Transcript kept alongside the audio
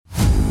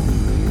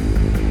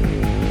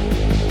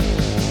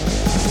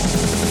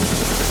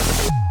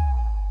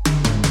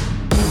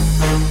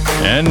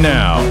And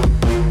now,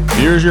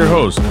 here's your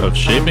host of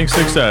Shaping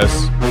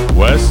Success,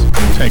 Wes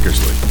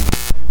Tankersley.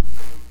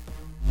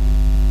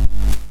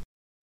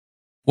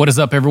 What is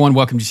up, everyone?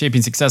 Welcome to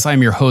Shaping Success. I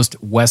am your host,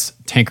 Wes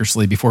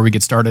Tankersley. Before we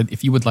get started,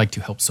 if you would like to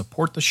help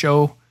support the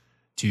show,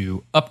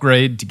 to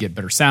upgrade, to get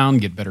better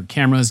sound, get better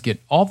cameras, get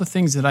all the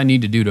things that I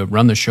need to do to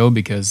run the show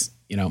because,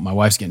 my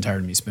wife's getting tired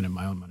of me spending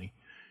my own money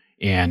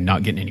and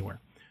not getting anywhere.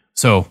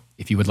 So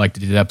if you would like to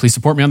do that, please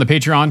support me on the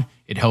Patreon.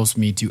 It helps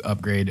me to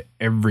upgrade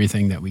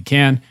everything that we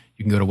can.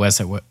 You can go to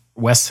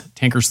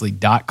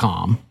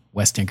westankersley.com.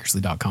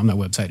 westankersley.com. That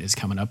website is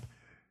coming up.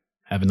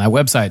 Having that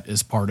website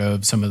is part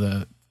of some of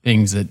the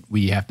things that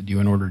we have to do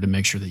in order to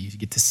make sure that you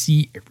get to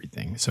see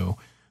everything. So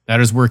that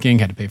is working.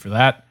 Had to pay for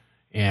that.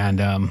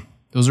 And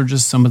those are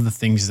just some of the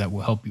things that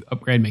will help you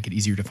upgrade, make it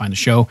easier to find the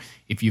show.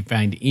 If you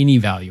find any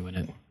value in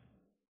it,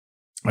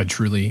 I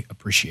truly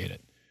appreciate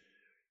it.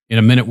 In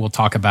a minute, we'll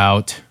talk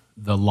about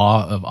the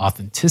law of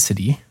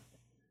authenticity,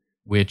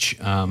 which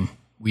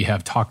we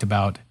have talked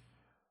about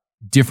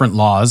different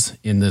laws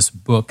in this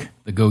book,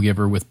 The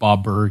Go-Giver, with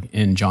Bob Burg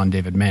and John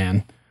David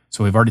Mann.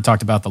 So we've already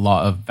talked about the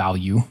law of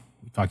value.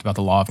 We've talked about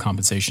the law of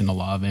compensation, the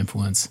law of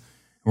influence.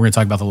 We're going to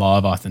talk about the law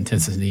of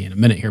authenticity in a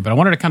minute here, but I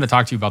wanted to kind of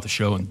talk to you about the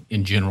show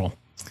in general.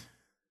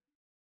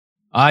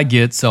 I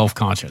get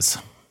self-conscious.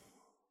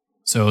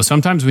 So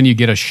sometimes when you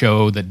get a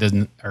show that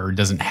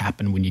doesn't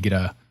happen, when you get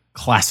a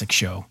classic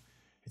show,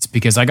 it's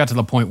because I got to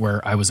the point where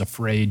I was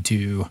afraid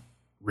to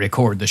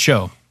record the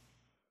show.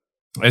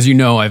 As you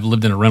know, I've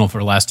lived in a rental for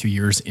the last 2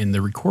 years, and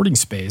the recording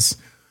space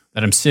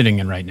that I'm sitting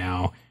in right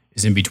now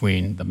is in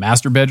between the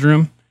master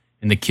bedroom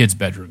and the kids'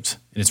 bedrooms,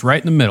 and it's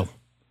right in the middle.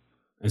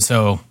 And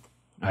so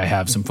I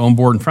have some foam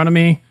board in front of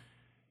me.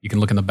 You can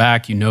look in the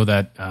back. You know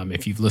that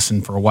if you've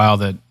listened for a while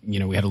that,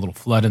 we had a little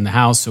flood in the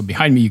house. So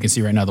behind me, you can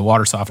see right now the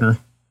water softener,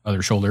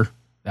 other shoulder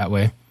that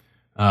way,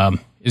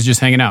 is just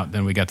hanging out.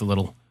 Then we got the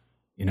little,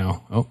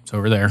 it's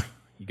over there.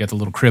 You got the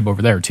little crib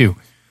over there too.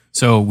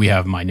 So we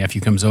have my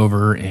nephew comes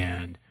over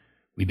and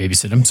we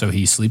babysit him. So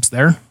he sleeps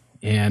there.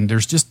 And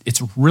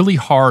it's really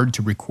hard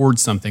to record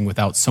something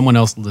without someone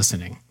else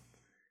listening.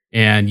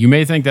 And you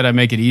may think that I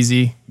make it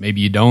easy. Maybe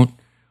you don't.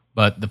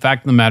 But the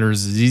fact of the matter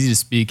is, it's easy to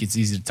speak. It's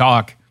easy to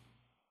talk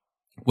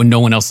when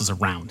no one else is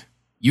around.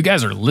 You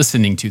guys are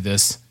listening to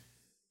this,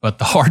 but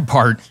the hard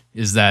part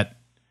is that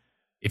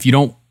if you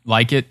don't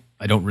like it,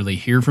 I don't really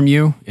hear from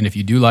you. And if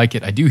you do like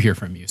it, I do hear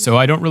from you. So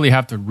I don't really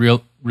have to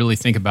really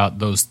think about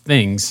those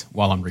things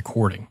while I'm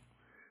recording.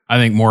 I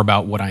think more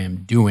about what I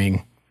am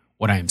doing,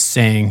 what I am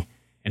saying,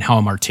 and how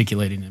I'm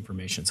articulating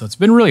information. So it's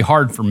been really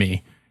hard for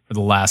me for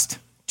the last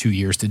 2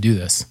 years to do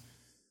this.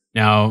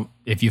 Now,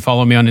 if you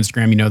follow me on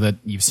Instagram, you know that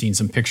you've seen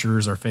some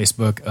pictures or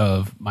Facebook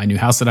of my new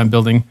house that I'm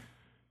building.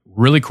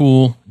 Really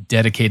cool,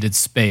 dedicated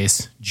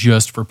space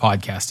just for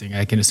podcasting.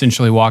 I can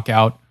essentially walk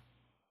out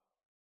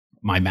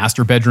my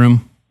master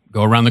bedroom,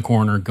 go around the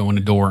corner, go in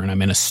a door, and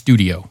I'm in a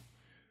studio.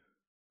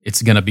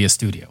 It's going to be a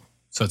studio.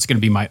 So it's going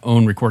to be my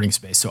own recording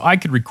space. So I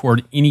could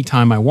record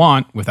anytime I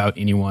want without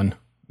anyone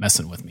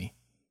messing with me.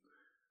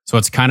 So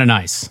it's kind of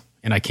nice.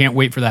 And I can't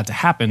wait for that to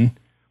happen.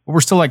 But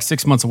we're still like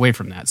 6 months away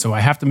from that. So I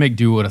have to make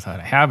do with what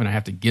I have, and I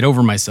have to get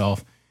over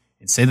myself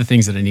and say the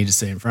things that I need to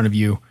say in front of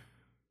you,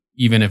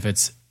 even if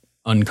it's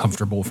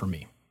uncomfortable for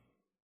me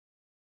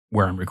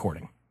where I'm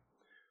recording.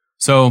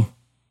 So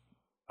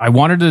I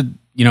wanted to,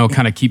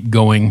 kind of keep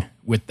going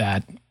with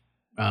that,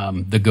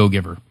 The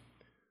Go-Giver.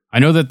 I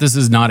know that this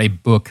is not a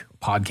book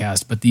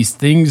podcast, but these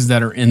things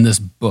that are in this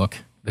book,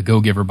 The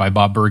Go-Giver by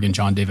Bob Burg and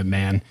John David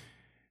Mann,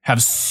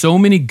 have so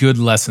many good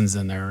lessons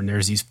in there. And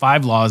there's these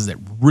 5 laws that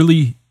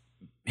really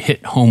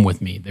hit home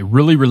with me. They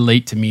really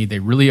relate to me. They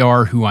really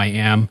are who I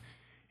am.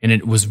 And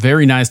it was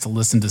very nice to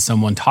listen to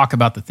someone talk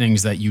about the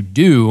things that you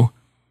do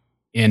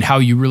and how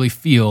you really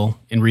feel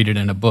and read it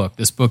in a book.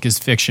 This book is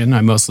fiction.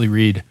 I mostly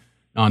read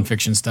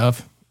nonfiction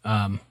stuff.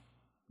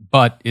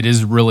 But it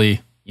is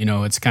really,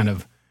 it's kind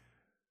of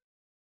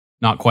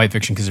not quite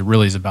fiction because it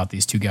really is about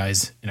these 2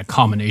 guys and a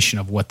combination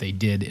of what they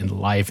did in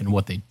life and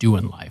what they do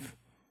in life.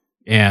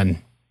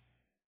 And,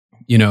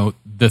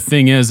 the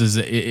thing is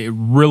it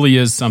really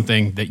is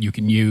something that you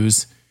can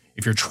use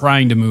if you're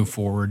trying to move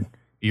forward,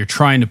 you're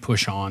trying to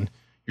push on,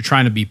 you're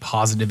trying to be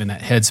positive in that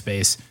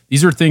headspace.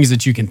 These are things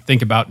that you can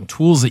think about and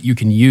tools that you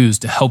can use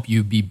to help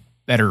you be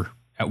better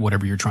at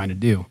whatever you're trying to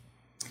do.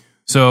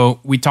 So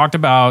we talked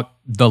about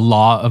the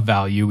law of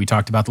value. We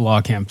talked about the law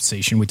of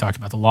compensation. We talked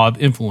about the law of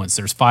influence.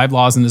 There's 5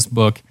 laws in this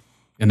book.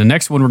 And the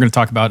next one we're going to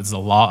talk about is the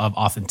law of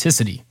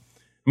authenticity.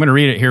 I'm going to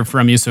read it here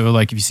from you. So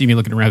if you see me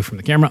looking around from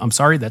the camera, I'm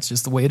sorry. That's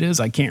just the way it is.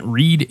 I can't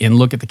read and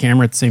look at the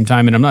camera at the same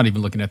time. And I'm not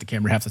even looking at the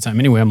camera half the time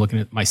anyway. I'm looking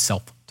at my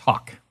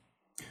self-talk.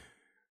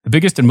 The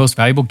biggest and most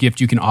valuable gift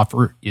you can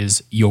offer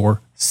is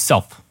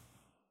yourself.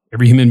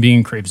 Every human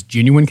being craves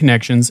genuine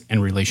connections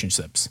and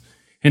relationships.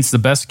 Hence, the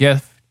best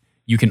gift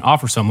you can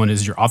offer someone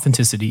is your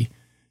authenticity,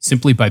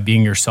 simply by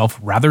being yourself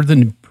rather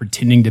than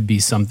pretending to be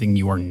something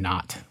you are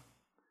not.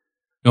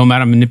 No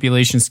amount of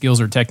manipulation skills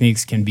or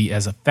techniques can be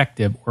as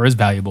effective or as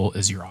valuable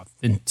as your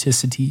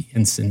authenticity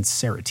and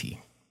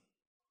sincerity.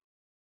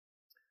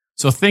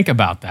 So think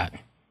about that.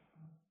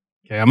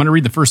 Okay, I'm going to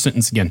read the first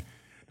sentence again.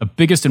 The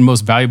biggest and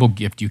most valuable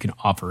gift you can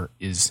offer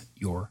is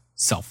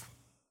yourself.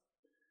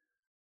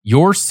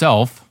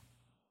 Yourself,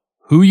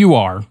 who you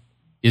are,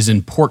 is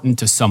important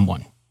to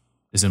someone,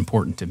 is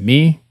important to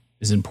me,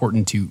 is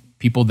important to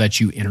people that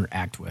you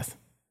interact with.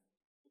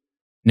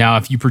 Now,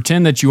 if you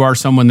pretend that you are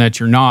someone that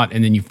you're not,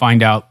 and then you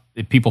find out,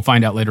 if people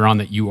find out later on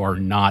that you are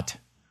not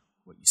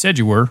what you said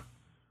you were,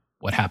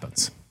 what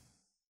happens?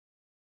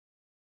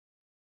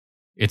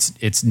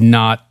 It's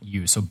not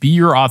you. So be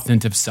your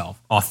authentic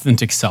self.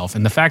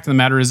 And the fact of the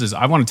matter is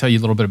I want to tell you a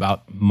little bit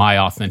about my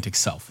authentic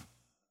self.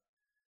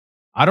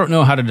 I don't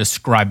know how to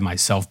describe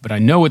myself, but I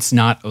know it's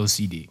not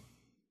OCD.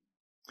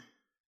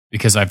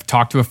 Because I've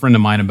talked to a friend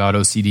of mine about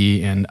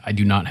OCD, and I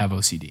do not have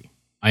OCD.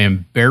 I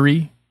am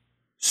very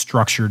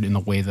structured in the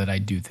way that I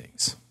do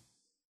things.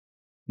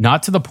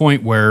 Not to the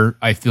point where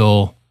I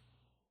feel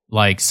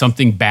like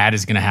something bad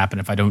is going to happen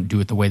if I don't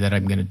do it the way that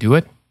I'm going to do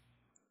it,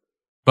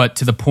 but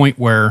to the point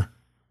where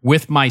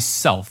with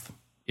myself,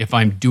 if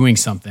I'm doing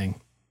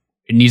something,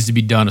 it needs to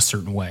be done a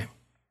certain way.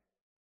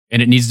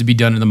 And it needs to be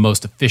done in the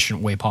most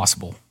efficient way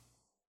possible.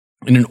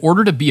 And in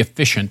order to be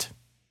efficient,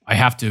 I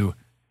have to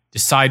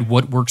decide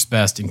what works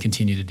best and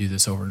continue to do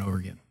this over and over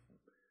again.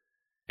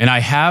 And I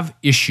have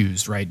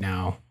issues right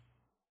now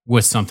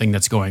with something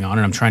that's going on,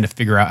 and I'm trying to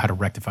figure out how to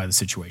rectify the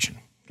situation.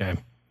 Okay.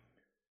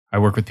 I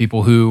work with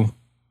people who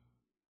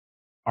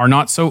are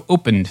not so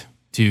open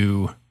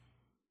to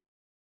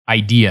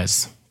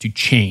ideas, to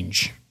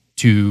change,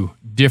 to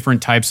different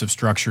types of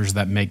structures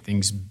that make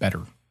things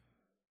better.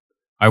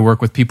 I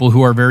work with people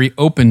who are very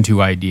open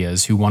to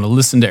ideas, who want to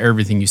listen to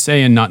everything you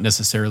say and not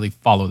necessarily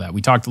follow that.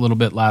 We talked a little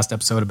bit last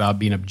episode about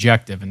being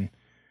objective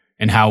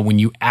and how when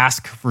you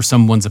ask for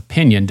someone's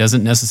opinion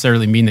doesn't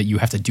necessarily mean that you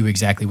have to do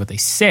exactly what they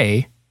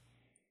say,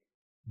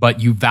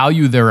 but you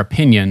value their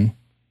opinion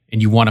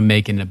and you want to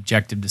make an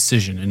objective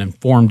decision, an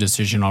informed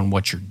decision on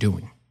what you're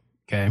doing,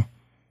 okay?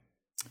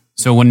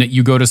 So when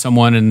you go to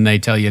someone and they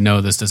tell you, no,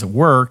 this doesn't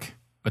work,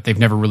 but they've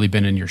never really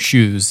been in your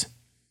shoes,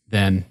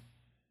 then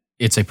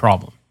it's a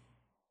problem,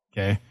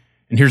 okay?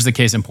 And here's the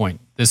case in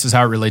point. This is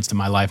how it relates to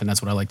my life, and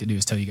that's what I like to do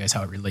is tell you guys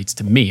how it relates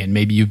to me, and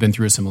maybe you've been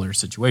through a similar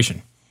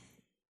situation.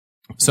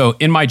 So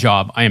in my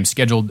job, I am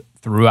scheduled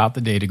throughout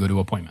the day to go to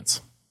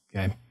appointments,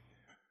 okay?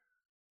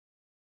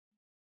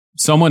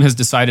 Someone has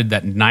decided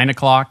that 9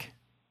 o'clock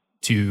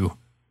to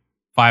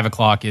 5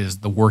 o'clock is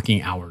the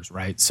working hours,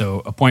 right?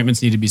 So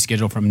appointments need to be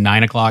scheduled from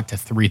 9 o'clock to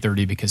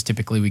 3:30 because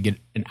typically we get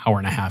an hour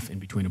and a half in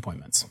between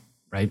appointments,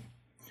 right?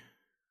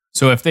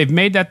 So if they've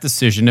made that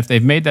decision, if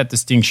they've made that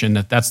distinction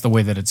that that's the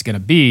way that it's going to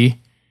be,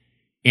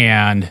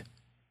 and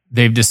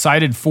they've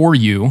decided for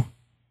you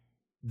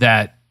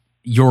that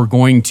you're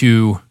going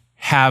to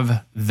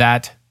have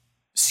that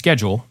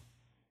schedule,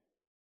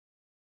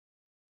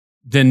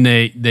 then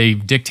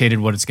they've dictated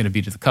what it's going to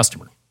be to the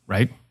customer,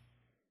 right?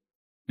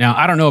 Now,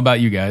 I don't know about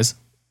you guys,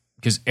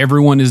 because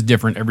everyone is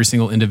different. Every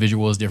single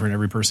individual is different.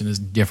 Every person is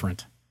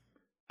different.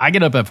 I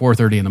get up at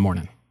 4:30 in the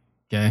morning,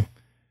 okay?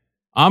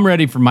 I'm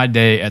ready for my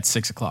day at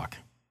 6 o'clock.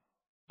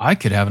 I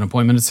could have an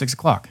appointment at 6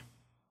 o'clock.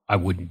 I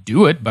wouldn't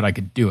do it, but I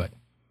could do it.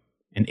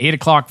 And 8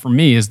 o'clock for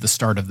me is the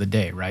start of the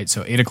day, right?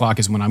 So 8 o'clock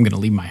is when I'm going to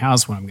leave my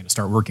house, when I'm going to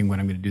start working, when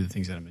I'm going to do the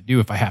things that I'm going to do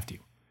if I have to.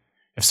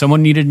 If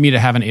someone needed me to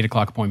have an 8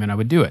 o'clock appointment, I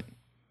would do it.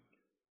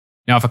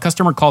 Now, if a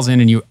customer calls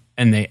in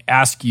and they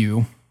ask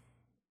you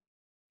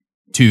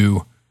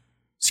to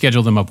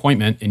schedule them an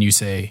appointment and you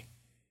say,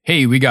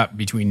 hey, we got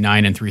between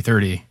 9 and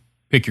 3:30,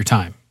 pick your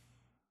time,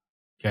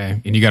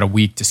 okay? And you got a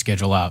week to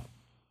schedule out.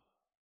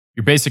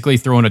 You're basically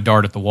throwing a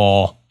dart at the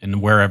wall,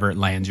 and wherever it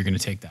lands, you're going to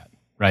take that,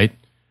 right?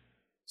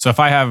 So if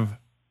I have,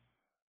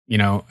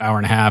 hour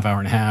and a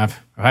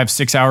half, if I have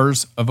 6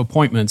 hours of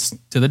appointments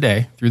through the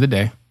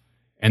day,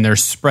 and they're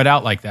spread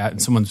out like that, and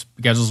someone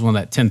schedules one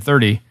at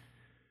 10:30,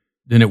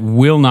 then it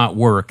will not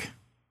work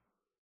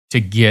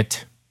to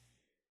get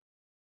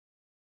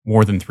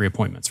more than 3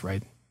 appointments,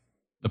 right?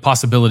 The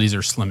possibilities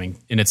are slimming,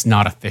 and it's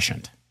not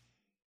efficient.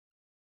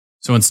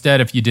 So instead,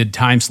 if you did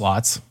time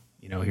slots,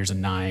 here's a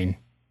 9,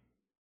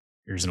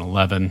 here's an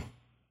 11,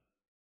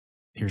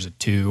 here's a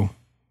 2,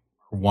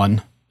 or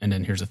 1, and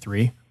then here's a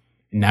 3.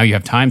 And now you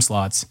have time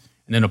slots,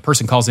 and then a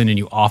person calls in and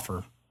you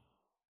offer.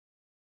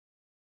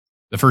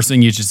 The first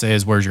thing you should say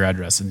is, where's your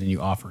address? And then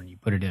you offer and you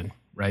put it in,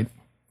 right?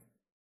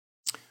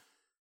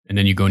 And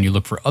then you go and you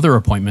look for other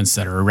appointments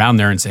that are around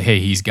there and say, hey,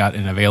 he's got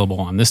an available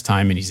on this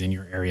time and he's in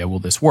your area. Will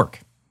this work?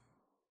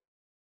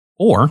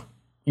 Or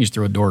you just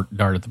throw a dart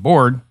at the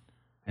board,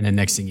 and then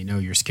next thing you know,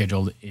 you're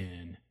scheduled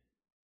in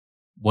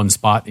one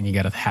spot and you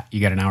got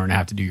an hour and a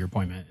half to do your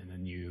appointment. And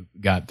then you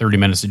got 30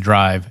 minutes to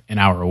drive an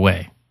hour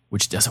away,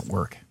 which doesn't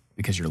work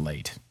because you're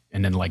late.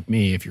 And then like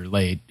me, if you're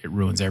late, it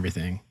ruins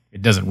everything.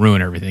 It doesn't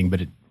ruin everything, but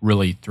it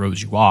really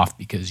throws you off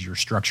because you're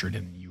structured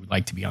and you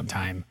like to be on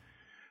time,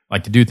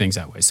 like to do things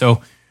that way.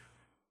 So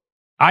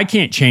I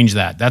can't change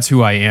that. That's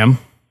who I am.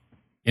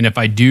 And if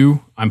I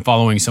do, I'm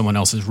following someone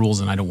else's rules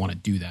and I don't want to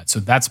do that. So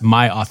that's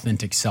my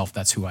authentic self.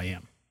 That's who I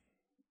am.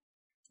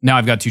 Now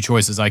I've got two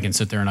choices. I can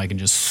sit there and I can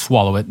just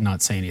swallow it and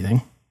not say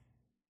anything.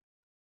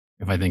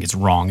 if I think it's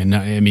wrong. And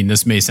I mean,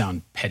 this may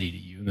sound petty to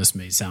you, and this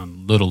may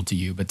sound little to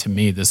you, but to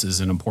me, this is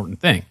an important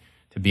thing,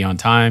 to be on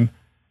time,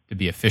 to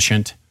be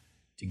efficient,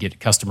 to get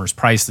customers'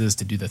 prices,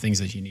 to do the things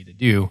that you need to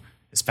do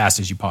as fast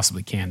as you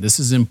possibly can. This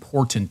is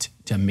important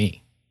to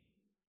me.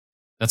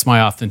 That's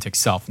my authentic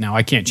self. Now,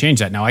 I can't change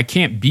that. Now, I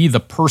can't be the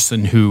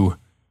person who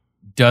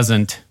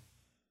doesn't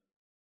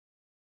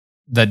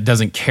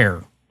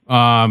care.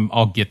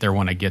 I'll get there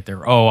when I get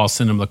there. Oh, I'll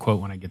send them the quote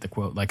when I get the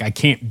quote. Like, I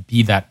can't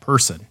be that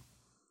person.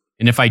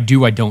 And if I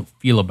do, I don't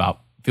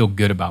feel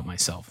good about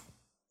myself.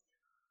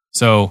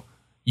 So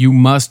you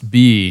must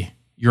be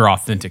your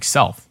authentic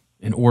self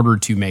in order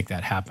to make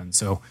that happen.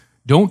 So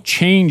don't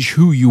change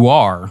who you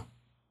are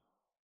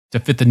to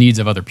fit the needs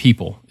of other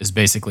people is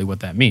basically what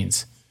that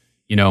means.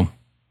 You know,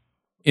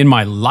 in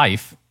my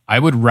life, I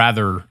would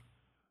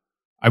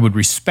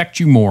respect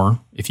you more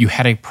if you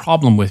had a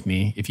problem with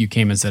me, if you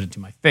came and said it to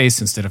my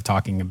face instead of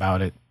talking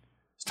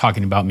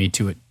about me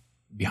to it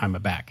behind my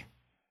back.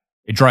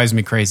 It drives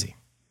me crazy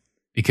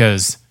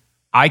because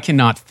I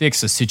cannot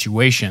fix a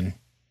situation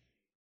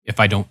if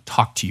I don't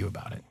talk to you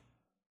about it.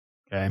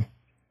 Okay?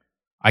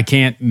 I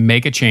can't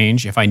make a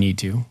change if I need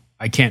to.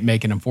 I can't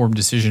make an informed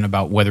decision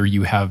about whether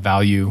you have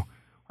value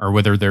or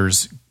whether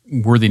there's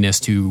worthiness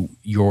to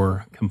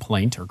your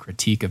complaint or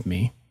critique of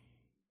me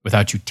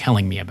without you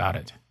telling me about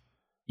it.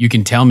 You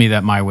can tell me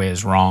that my way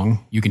is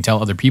wrong. You can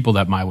tell other people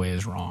that my way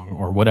is wrong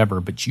or whatever,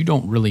 but you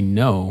don't really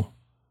know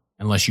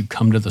unless you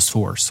come to the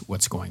source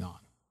what's going on.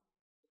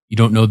 You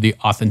don't know the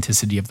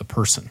authenticity of the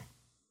person.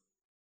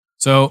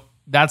 So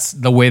that's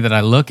the way that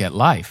I look at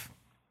life.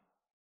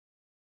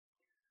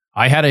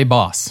 I had a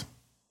boss.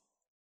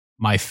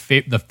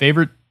 The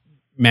favorite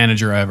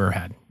manager I ever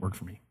had worked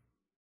for me,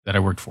 that I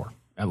worked for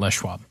at Les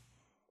Schwab.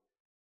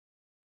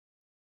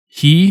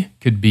 He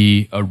could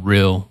be a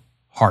real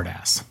hard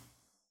ass.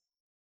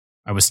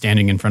 I was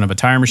standing in front of a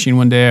tire machine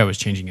one day. I was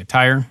changing a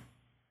tire.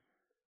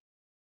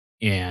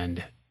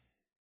 And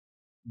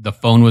the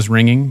phone was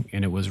ringing,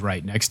 and it was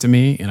right next to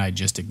me, and I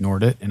just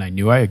ignored it. And I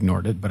knew I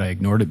ignored it, but I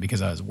ignored it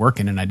because I was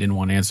working, and I didn't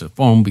want to answer the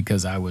phone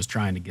because I was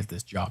trying to get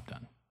this job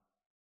done.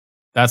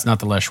 That's not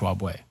the Les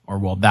Schwab way. Or,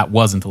 well, that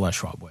wasn't the Les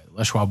Schwab way. The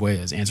Les Schwab way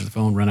is answer the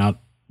phone, run out,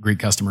 greet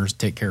customers,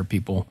 take care of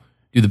people,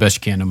 do the best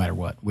you can no matter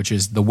what, which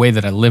is the way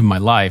that I live my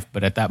life.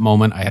 But at that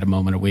moment, I had a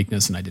moment of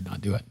weakness, and I did not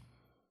do it.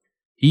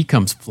 He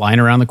comes flying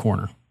around the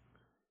corner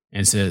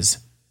and says,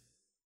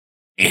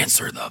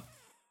 answer the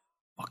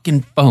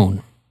fucking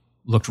phone.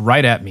 Looked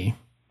right at me.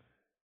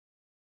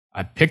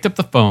 I picked up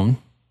the phone.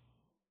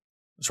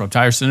 Schwab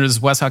Tire Center, this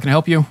is Wes. How can I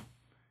help you?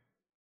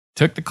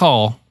 Took the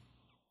call.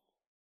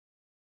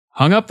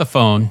 Hung up the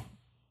phone,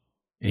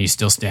 and he's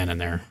still standing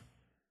there.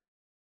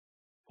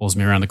 Pulls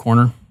me around the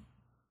corner,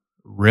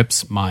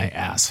 rips my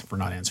ass for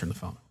not answering the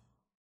phone.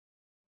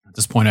 At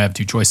this point, I have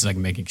two choices. I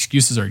can make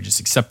excuses or just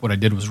accept what I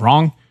did was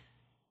wrong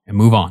and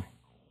move on.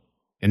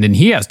 And then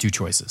he has two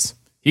choices.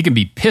 He can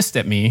be pissed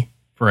at me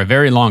for a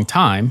very long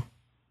time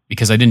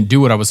because I didn't do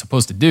what I was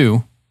supposed to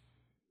do,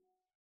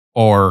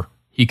 or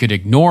he could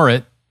ignore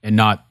it and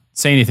not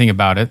say anything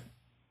about it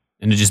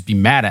and to just be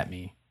mad at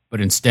me, but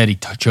instead he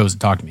chose to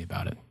talk to me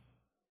about it.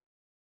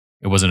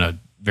 It wasn't a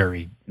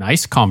very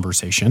nice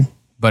conversation,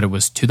 but it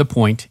was to the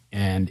point,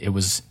 and it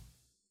was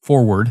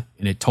forward,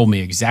 and it told me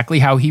exactly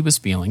how he was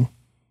feeling,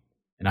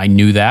 and I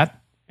knew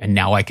that, and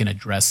now I can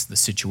address the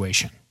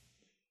situation.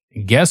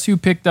 And guess who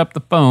picked up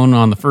the phone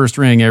on the first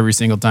ring every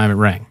single time it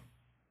rang?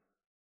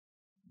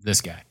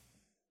 This guy.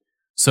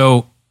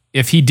 So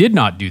if he did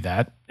not do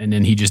that, and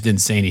then he just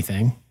didn't say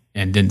anything,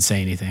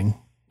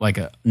 like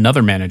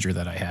another manager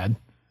that I had,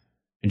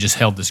 and just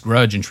held this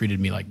grudge and treated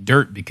me like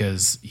dirt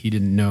because he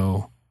didn't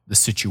know the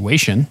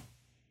situation,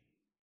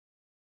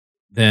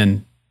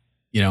 then,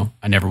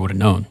 I never would have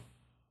known.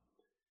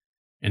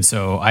 And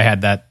so I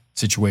had that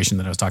situation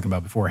that I was talking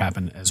about before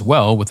happen as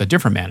well with a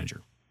different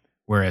manager.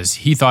 Whereas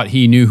he thought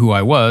he knew who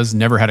I was,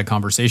 never had a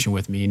conversation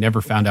with me, never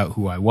found out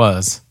who I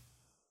was,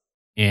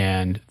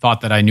 and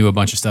thought that I knew a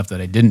bunch of stuff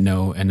that I didn't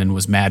know, and then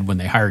was mad when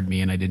they hired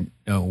me and I didn't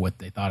know what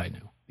they thought I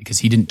knew because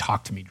he didn't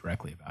talk to me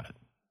directly about it.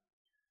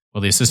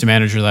 Well, the assistant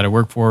manager that I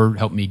worked for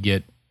helped me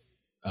get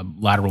a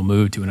lateral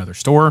move to another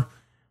store,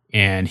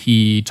 and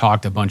he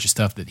talked a bunch of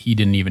stuff that he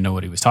didn't even know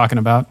what he was talking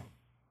about.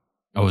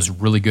 I was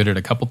really good at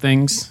a couple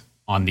things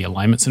on the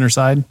alignment center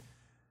side,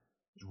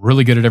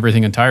 really good at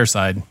everything on tire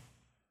side,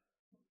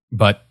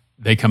 but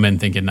they come in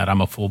thinking that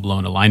I'm a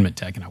full-blown alignment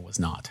tech, and I was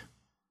not.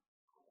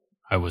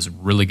 I was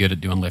really good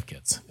at doing lift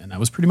kits, and that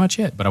was pretty much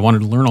it. But I wanted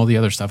to learn all the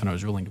other stuff, and I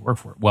was willing to work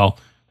for it. Well,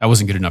 that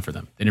wasn't good enough for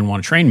them. They didn't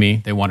want to train me.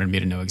 They wanted me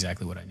to know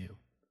exactly what I knew.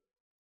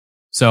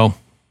 So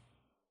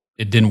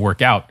it didn't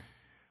work out.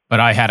 But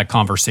I had a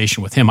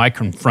conversation with him. I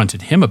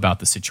confronted him about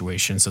the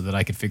situation so that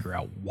I could figure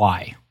out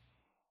why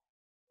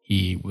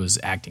he was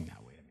acting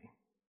that way to me.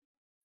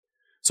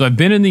 So I've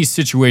been in these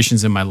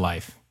situations in my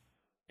life,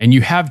 and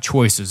you have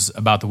choices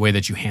about the way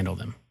that you handle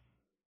them.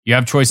 You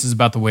have choices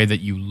about the way that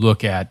you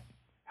look at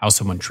how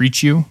someone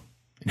treats you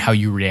and how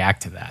you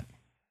react to that.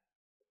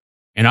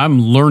 And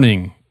I'm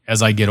learning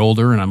as I get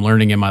older, and I'm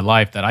learning in my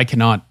life that I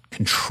cannot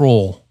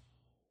control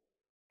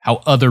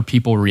how other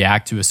people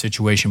react to a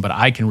situation, but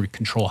I can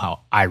control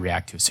how I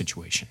react to a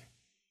situation.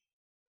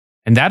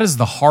 And that is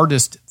the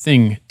hardest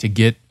thing to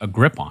get a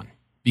grip on,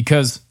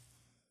 because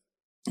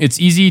it's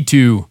easy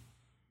to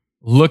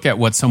look at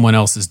what someone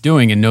else is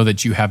doing and know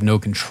that you have no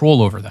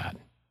control over that.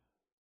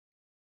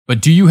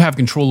 But do you have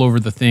control over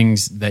the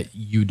things that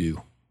you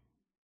do?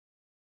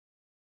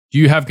 Do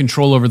you have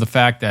control over the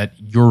fact that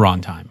you're on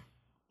time?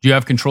 Do you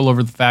have control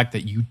over the fact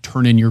that you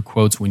turn in your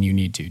quotes when you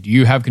need to? Do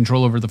you have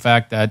control over the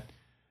fact that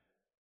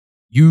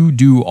you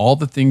do all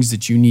the things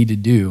that you need to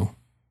do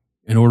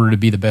in order to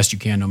be the best you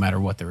can, no matter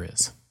what there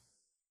is?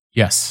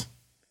 Yes.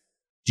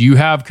 Do you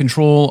have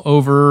control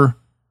over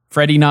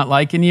Freddie not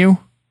liking you?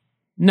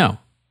 No.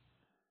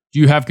 Do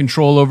you have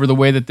control over the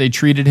way that they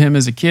treated him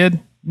as a kid?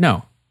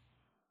 No.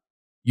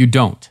 You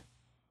don't.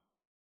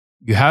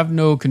 You have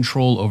no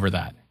control over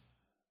that.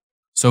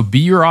 So be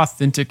your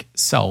authentic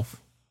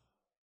self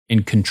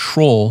and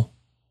control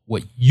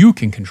what you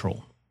can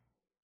control.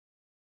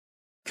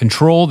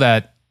 Control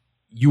that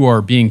you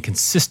are being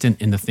consistent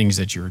in the things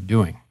that you're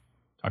doing.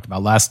 Talked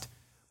about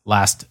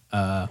last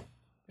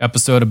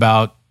episode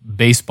about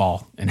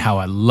baseball and how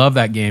I love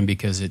that game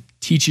because it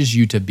teaches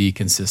you to be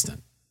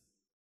consistent.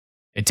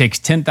 It takes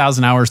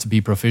 10,000 hours to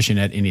be proficient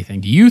at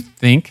anything. Do you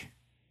think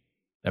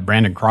that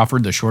Brandon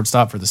Crawford, the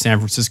shortstop for the San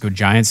Francisco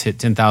Giants, hit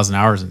 10,000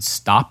 hours and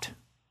stopped?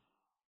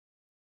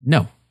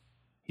 No.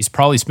 He's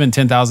probably spent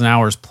 10,000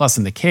 hours plus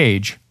in the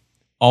cage,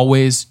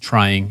 always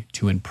trying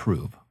to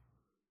improve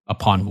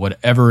upon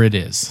whatever it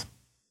is.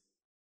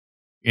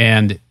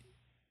 And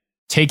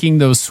taking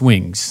those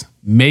swings,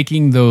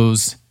 making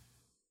those,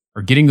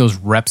 or getting those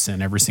reps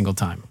in every single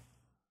time.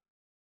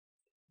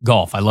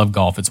 Golf. I love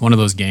golf. It's one of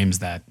those games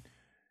that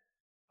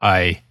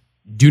I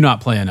do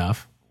not play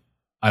enough.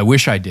 I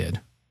wish I did.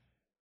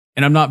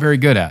 And I'm not very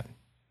good at.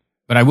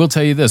 But I will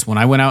tell you this. When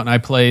I went out and I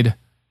played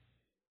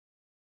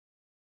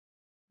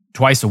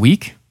twice a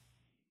week,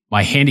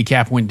 my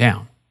handicap went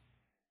down.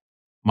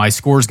 My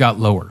scores got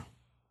lower.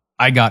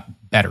 I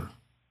got better.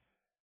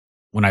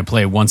 When I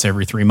play once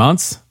every 3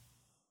 months,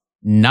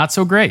 not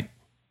so great.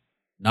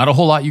 Not a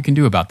whole lot you can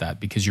do about that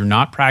because you're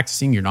not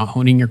practicing, you're not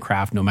honing your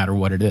craft no matter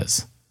what it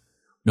is.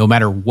 No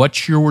matter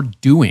what you're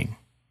doing.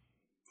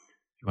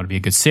 If you want to be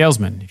a good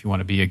salesman, if you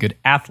want to be a good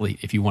athlete,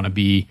 if you want to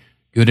be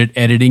good at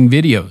editing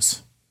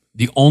videos,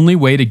 the only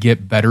way to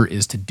get better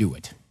is to do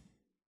it.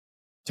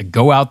 To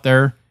go out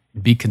there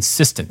and be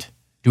consistent.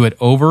 Do it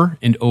over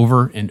and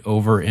over and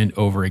over and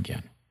over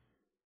again.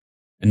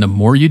 And the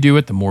more you do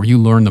it, the more you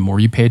learn, the more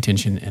you pay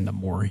attention, and the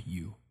more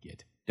you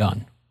get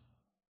done.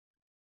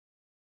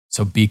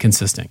 So be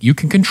consistent. You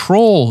can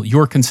control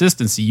your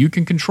consistency. You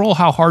can control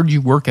how hard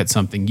you work at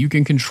something. You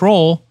can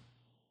control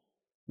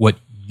what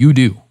you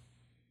do.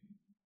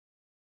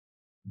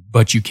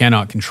 But you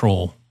cannot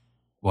control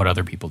what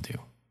other people do.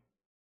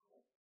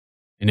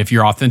 And if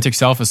your authentic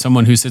self is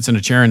someone who sits in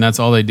a chair and that's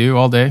all they do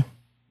all day,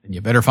 then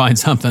you better find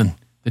something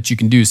that you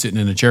can do sitting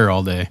in a chair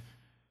all day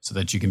so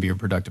that you can be a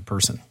productive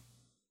person.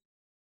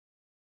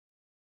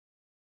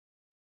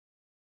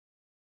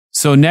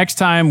 So next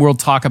time we'll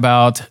talk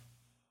about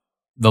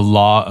the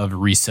law of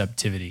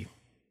receptivity.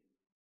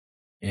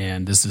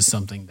 And this is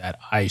something that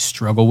I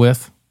struggle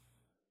with.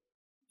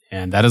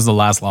 And that is the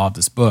last law of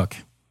this book.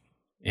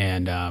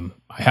 And I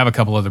have a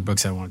couple other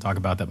books that I want to talk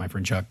about that my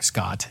friend Chuck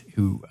Scott,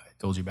 who I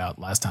told you about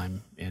last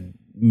time and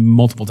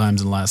multiple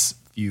times in the last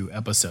few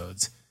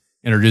episodes,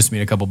 introduced me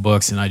to a couple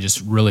books. And I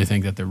just really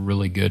think that they're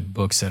really good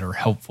books that are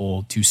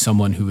helpful to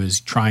someone who is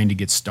trying to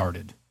get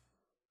started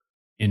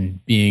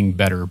in being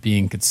better,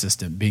 being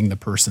consistent, being the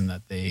person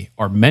that they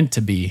are meant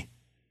to be,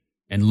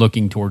 and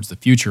looking towards the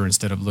future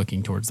instead of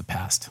looking towards the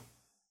past.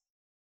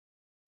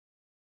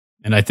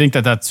 And I think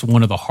that that's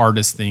one of the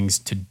hardest things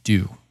to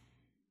do.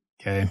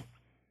 Okay.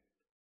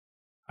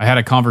 I had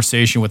a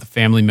conversation with a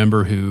family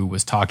member who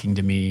was talking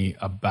to me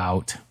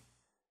about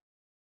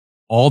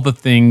all the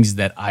things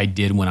that I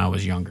did when I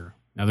was younger.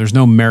 Now, there's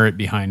no merit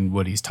behind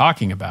what he's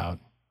talking about,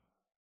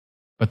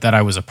 but that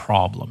I was a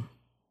problem,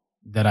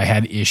 that I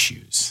had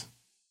issues,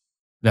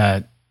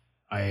 that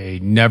I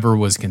never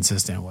was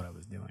consistent in what I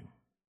was doing.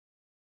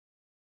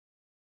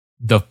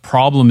 The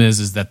problem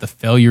is that the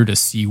failure to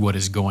see what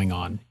is going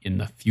on in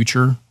the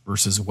future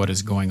versus what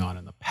is going on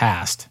in the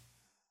past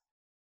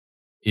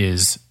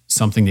is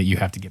something that you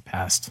have to get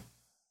past.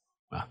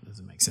 Well, it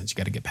doesn't make sense. You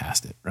got to get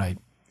past it, right?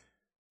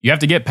 You have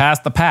to get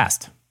past the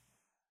past.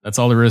 That's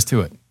all there is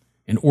to it.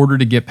 In order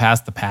to get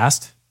past the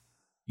past,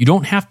 you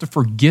don't have to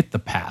forget the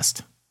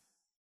past,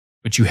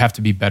 but you have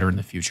to be better in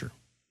the future.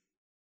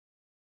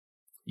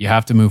 You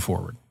have to move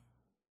forward.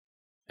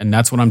 And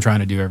that's what I'm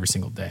trying to do every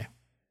single day.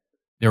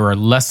 There are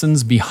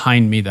lessons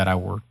behind me that I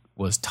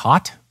was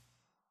taught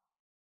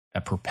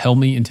that propel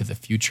me into the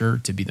future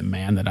to be the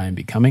man that I am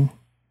becoming.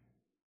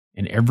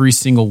 And every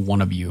single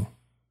one of you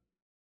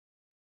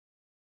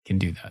can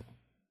do that.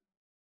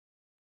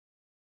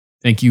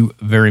 Thank you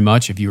very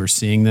much. If you are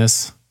seeing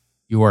this,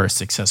 you are a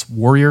success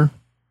warrior.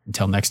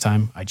 Until next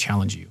time, I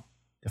challenge you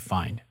to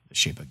find the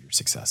shape of your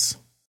success.